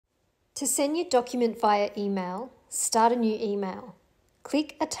To send your document via email, start a new email.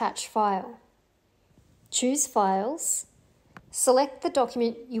 Click Attach File. Choose Files. Select the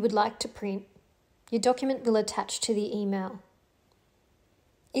document you would like to print. Your document will attach to the email.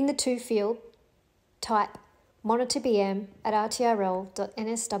 In the To field, type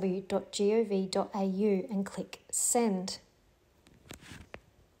monitorbm@rtrl.nsw.gov.au and click Send.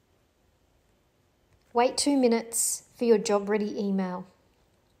 Wait 2 minutes for your job-ready email.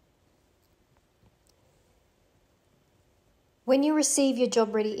 When you receive your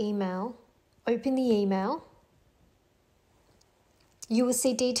job-ready email, open the email. You will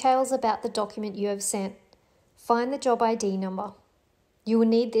see details about the document you have sent. Find the job ID number. You will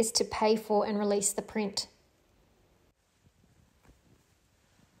need this to pay for and release the print.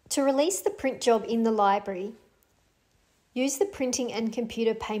 To release the print job in the library, use the Printing and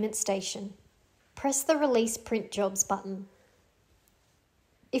Computer Payment Station. Press the Release Print Jobs button.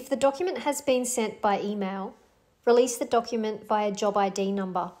 If the document has been sent by email, release the document via job ID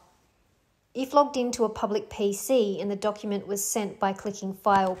number. If logged into a public PC and the document was sent by clicking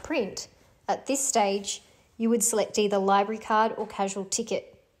File Print, at this stage, you would select either library card or casual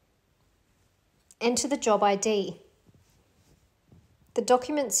ticket. Enter the job ID. The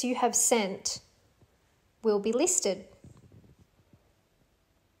documents you have sent will be listed.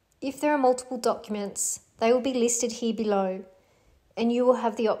 If there are multiple documents, they will be listed here below, and you will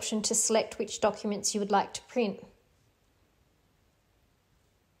have the option to select which documents you would like to print.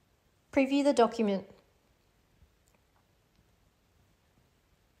 Preview the document.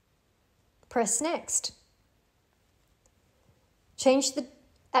 Press Next. Change the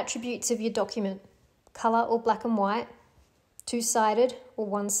attributes of your document, colour or black and white, two-sided or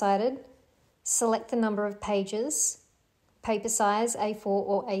one-sided. Select the number of pages, paper size A4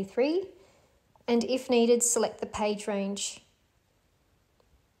 or A3, and if needed, select the page range.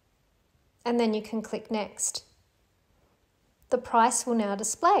 And then you can click Next. The price will now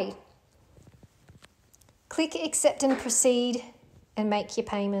display. Click Accept and Proceed and make your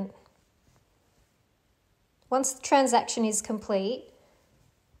payment. Once the transaction is complete,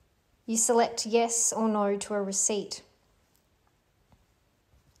 you select Yes or No to a receipt.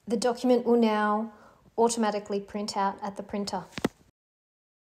 The document will now automatically print out at the printer.